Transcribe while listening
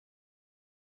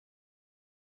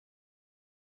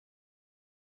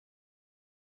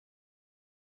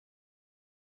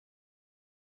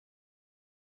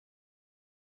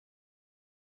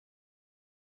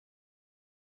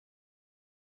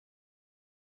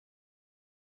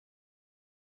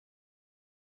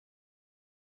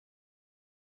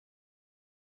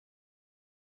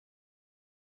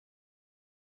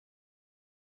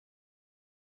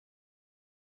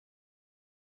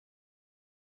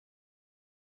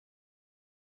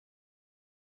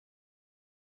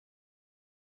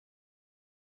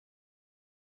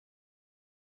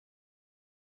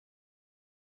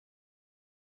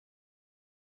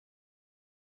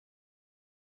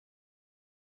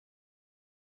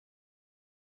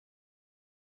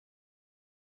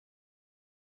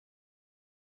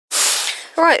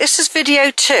Right, this is video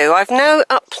 2. I've now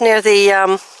up near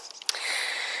the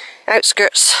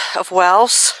outskirts of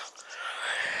Wells.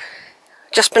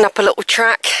 Just been up a little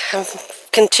track and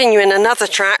continuing another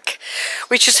track,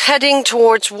 which is heading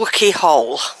towards Wookey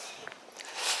Hole.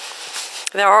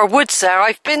 There are woods there.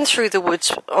 I've been through the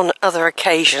woods on other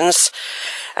occasions,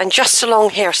 and just along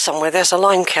here somewhere there's a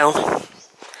lime kiln.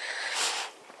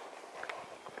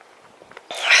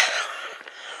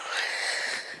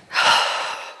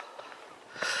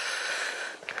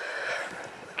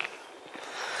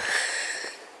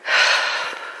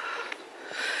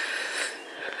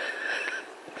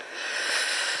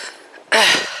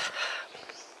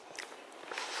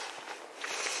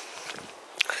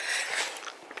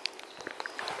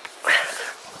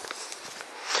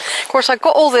 Of course, I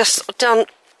got all this done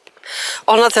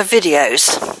on other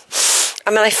videos.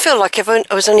 I mean, I feel like I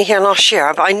was only here last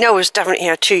year, but I know I was definitely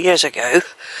here 2 years ago.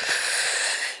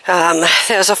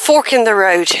 There's a fork in the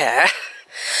road here.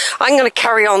 I'm going to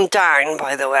carry on down,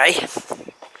 by the way.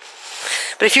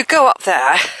 But if you go up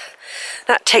there,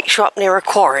 that takes you up near a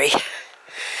quarry.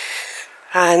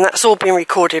 And that's all been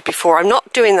recorded before. I'm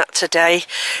not doing that today.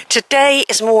 Today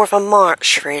is more of a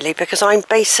march, really, because I'm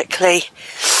basically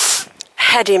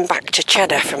heading back to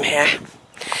Cheddar from here.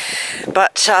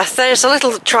 But there's a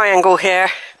little triangle here,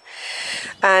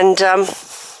 and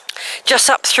just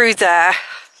up through there,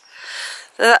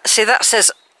 see, that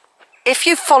says, if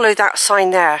you follow that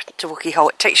sign there to Wookey Hole,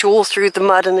 it takes you all through the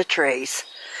mud and the trees,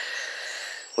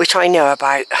 which I know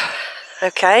about.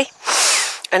 Okay,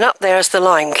 and up there is the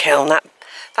lime kiln, that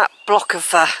block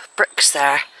of bricks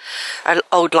there are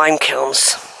old lime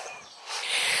kilns.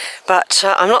 But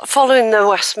I'm not following the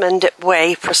West Mendip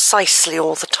Way precisely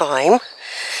all the time.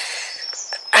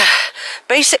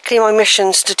 Basically, my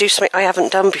mission's to do something I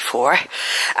haven't done before,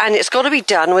 and it's got to be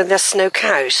done when there's no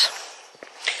cows.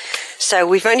 So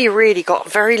we've only really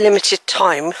got very limited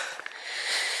time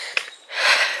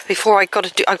before I've got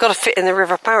to fit in the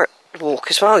River Parrot walk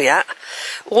as well yet,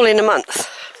 all in a month.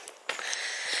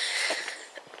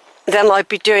 Then I'd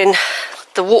be doing,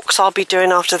 the walks I'll be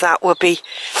doing after that will be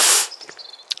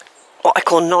what I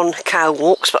call non-cow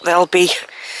walks, but they'll be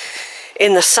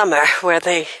in the summer where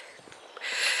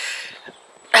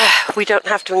we don't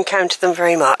have to encounter them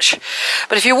very much.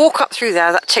 But if you walk up through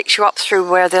there, that takes you up through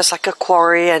where there's like a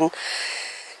quarry, and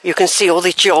you can see all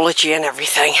the geology and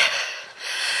everything.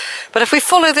 But if we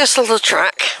follow this little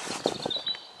track,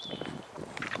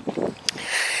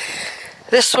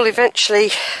 this will eventually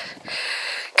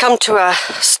come to a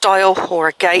stile or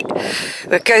a gate.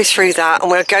 We'll go through that,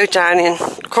 and we'll go down in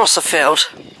across a field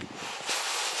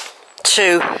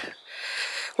to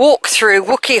walk through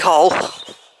Wookey Hole,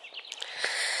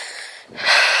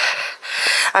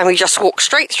 and we just walk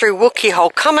straight through Wookey Hole,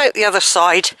 come out the other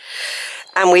side,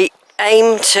 and we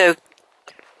aim to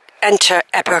enter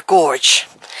Ebber Gorge.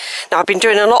 Now, I've been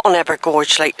doing a lot on Ebber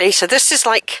Gorge lately, so this is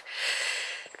like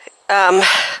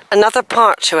another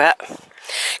part to it,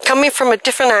 coming from a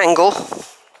different angle,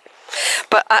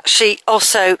 but actually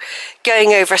also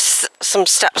going over some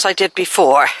steps I did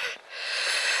before,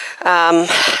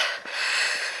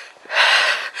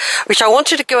 which I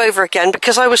wanted to go over again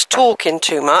because I was talking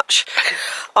too much.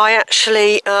 I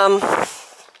actually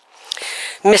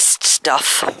missed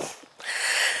stuff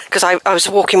because I was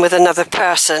walking with another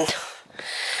person,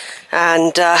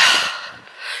 and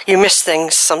you miss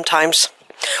things sometimes,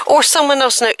 or someone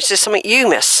else notices something you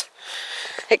miss.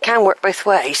 It can work both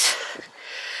ways.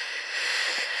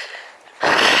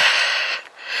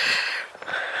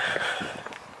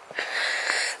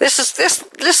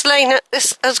 This lane,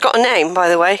 this has got a name, by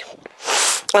the way,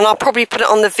 and I'll probably put it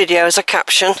on the video as a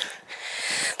caption.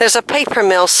 There's a paper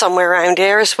mill somewhere around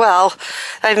here as well.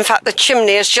 In fact, the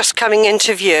chimney is just coming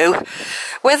into view.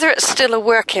 Whether it's still a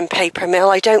working paper mill,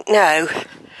 I don't know.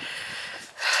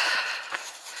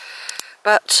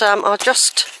 But I'll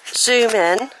just zoom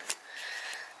in.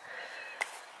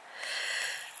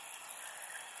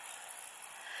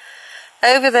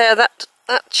 Over there, that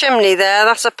chimney there,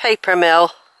 that's a paper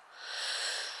mill.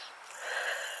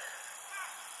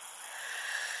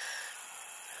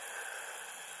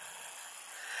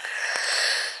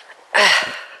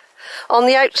 On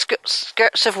the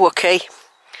outskirts of Wookey.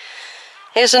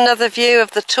 Here's another view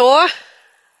of the tour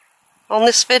on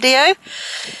this video.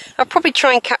 I'll probably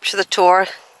try and capture the tour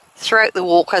throughout the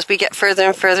walk as we get further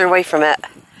and further away from it.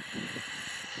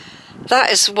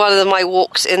 That is one of my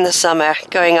walks in the summer,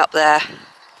 going up there.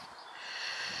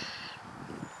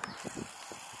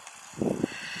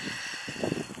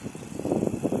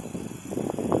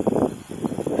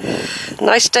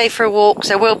 Nice day for walks.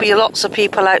 There will be lots of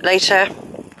people out later.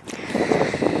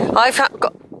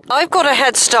 I've got a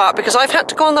head start because I've had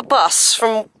to go on the bus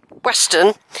from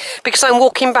Weston because I'm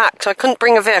walking back, so I couldn't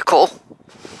bring a vehicle.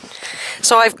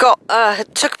 So I've got,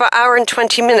 it took about 1 hour and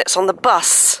 20 minutes on the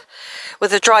bus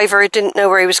with a driver who didn't know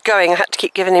where he was going. I had to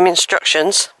keep giving him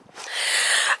instructions.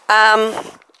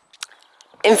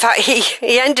 In fact,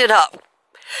 he ended up,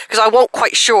 because I wasn't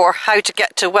quite sure how to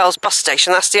get to Wells bus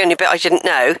station. That's the only bit I didn't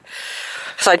know,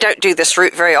 because I don't do this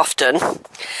route very often.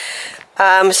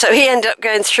 So he ended up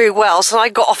going through Wells, and I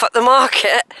got off at the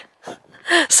market.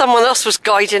 Someone else was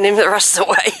guiding him the rest of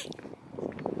the way.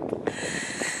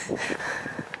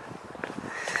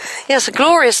 Yeah, it's a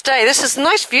glorious day. This is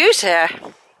nice views here.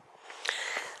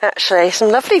 Actually,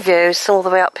 some lovely views all the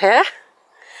way up here.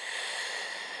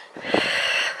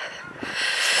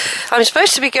 I'm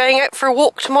supposed to be going out for a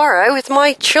walk tomorrow with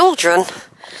my children.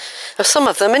 Or some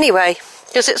of them anyway,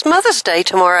 because it's Mother's Day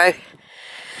tomorrow.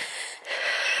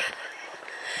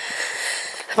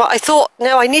 But I thought,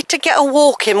 no, I need to get a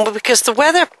walk in because the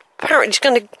weather apparently is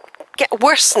going to get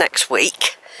worse next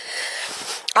week.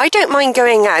 I don't mind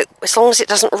going out as long as it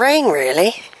doesn't rain,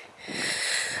 really.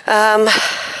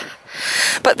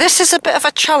 But this is a bit of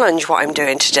a challenge, what I'm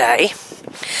doing today.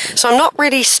 So I'm not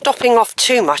really stopping off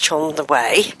too much on the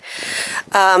way,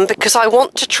 because I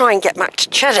want to try and get back to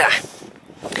Cheddar,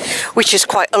 which is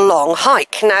quite a long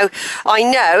hike. Now, I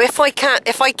know if I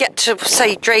get to,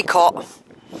 say, Draycott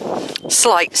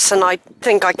Slights, and I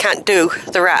think I can't do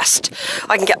the rest,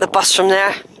 I can get the bus from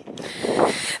there.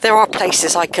 There are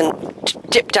places I can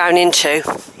dip down into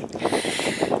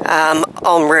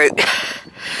en route,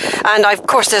 and of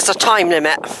course there's a time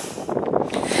limit.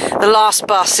 The last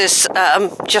bus is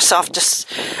just after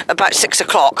about 6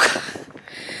 o'clock,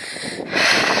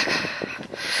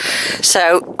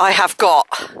 so I have got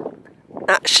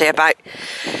actually about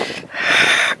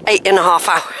 8.5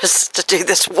 hours to do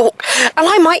this walk, and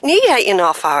I might need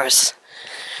 8.5 hours.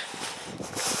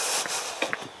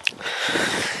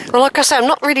 Well, like I said, I'm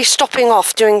not really stopping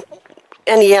off doing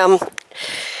any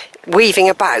weaving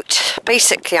about.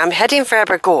 Basically, I'm heading for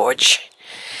Eber Gorge.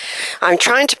 I'm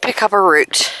trying to pick up a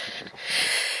route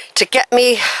to get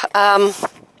me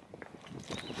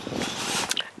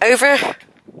over.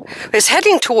 It's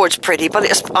heading towards Priddy,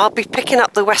 but I'll be picking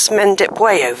up the West Mendip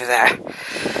Way over there.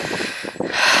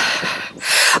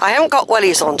 I haven't got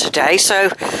wellies on today, so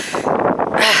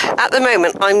at the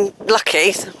moment I'm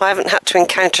lucky. I haven't had to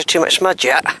encounter too much mud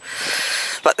yet,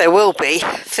 but there will be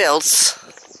fields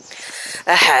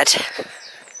ahead.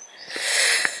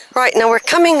 Right, now we're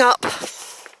coming up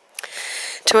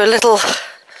to a little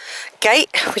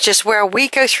gate, which is where we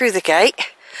go through the gate.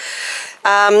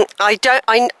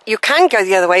 You can go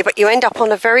the other way, but you end up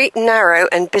on a very narrow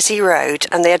and busy road,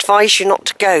 and they advise you not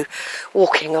to go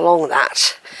walking along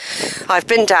that. I've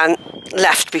been down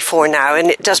left before now, and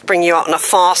it does bring you out on a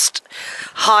fast,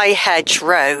 high hedge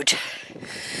road.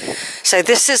 So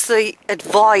this is the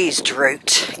advised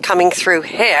route, coming through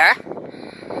here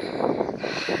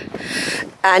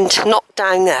and not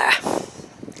down there.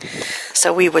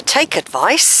 So we would take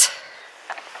advice.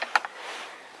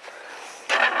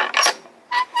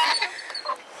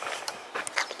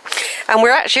 And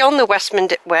we're actually on the West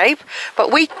Mendip Way,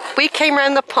 but we came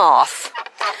round the path.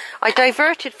 I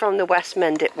diverted from the West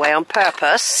Mendip Way on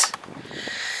purpose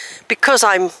because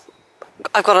I've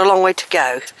got a long way to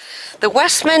go. The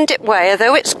West Mendip Way,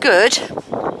 although it's good,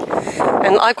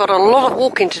 and I've got a lot of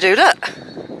walking to do, look.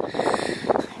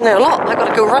 No, a lot. I've got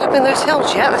to go right up in those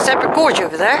hills yet. There's Eber Gorge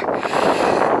over there.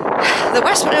 The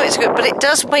West Mendip Way is good, but it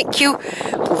does make you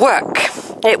work.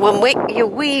 It will make you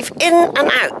weave in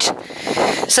and out.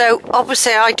 So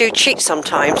obviously I do cheat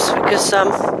sometimes because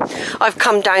I've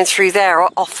come down through there,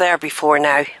 off there before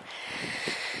now.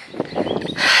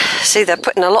 See, they're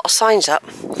putting a lot of signs up,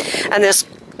 and there's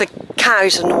the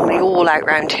cows are normally all out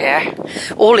round here,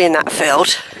 all in that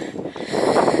field.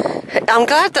 I'm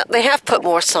glad that they have put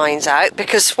more signs out,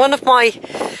 because one of my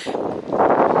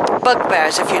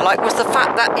bugbears, if you like, was the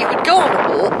fact that you would go on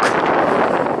a walk.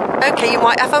 Okay, you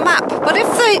might have a map, but if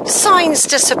the signs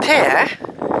disappear,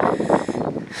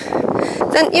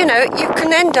 then, you know, you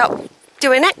can end up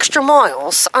doing extra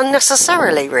miles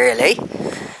unnecessarily, really.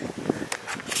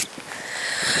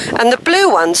 And the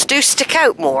blue ones do stick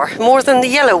out more than the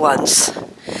yellow ones.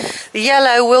 The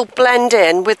yellow will blend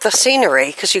in with the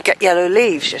scenery, because you get yellow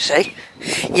leaves, you see,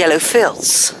 yellow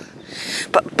fields.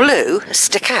 But blue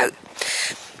stick out,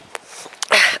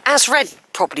 as red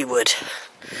probably would.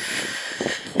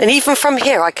 And even from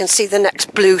here I can see the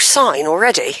next blue sign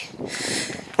already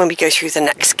when we go through the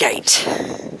next gate.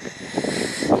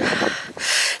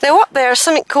 Now up there is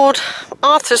something called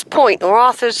Arthur's Point or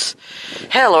Arthur's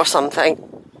Hill or something.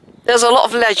 there's a lot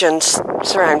of legends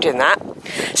surrounding that.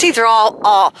 It's either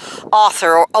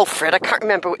Arthur or Alfred, I can't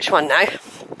remember which one now.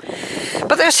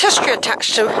 But there's history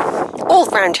attached to all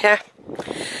around here.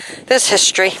 There's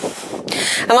history.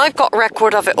 And I've got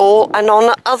record of it all, and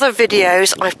on other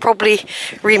videos I've probably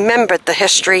remembered the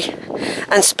history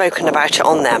and spoken about it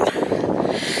on them.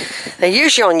 They're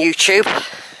usually on YouTube.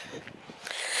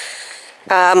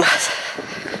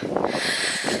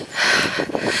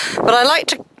 But I like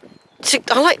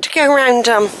to go around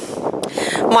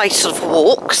my sort of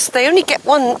walks. They only get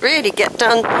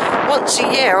done once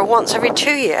a year or once every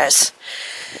 2 years.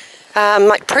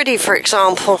 Like Pretty, for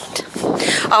example.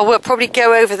 We'll probably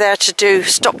go over there to do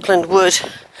Stockland Wood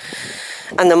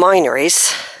and the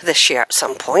Minories this year at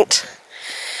some point.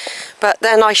 But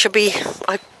then I shall be,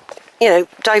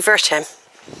 divert him.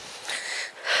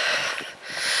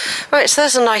 Right, so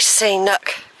there's a nice scene,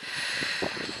 look.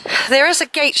 There is a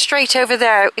gate straight over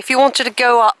there. If you wanted to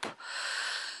go up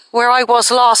where I was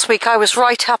last week, I was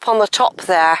right up on the top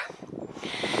there.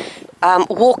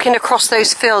 Walking across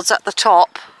those fields at the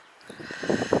top.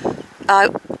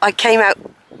 I came out,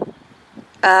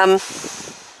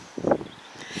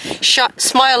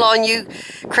 smile on you,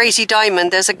 Crazy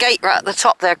Diamond. There's a gate right at the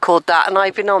top there called that, and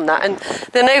I've been on that. And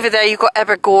then over there you've got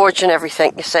Eber Gorge and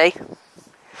everything, you see,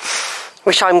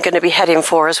 which I'm going to be heading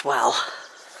for as well.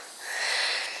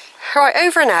 Right,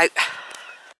 over and out.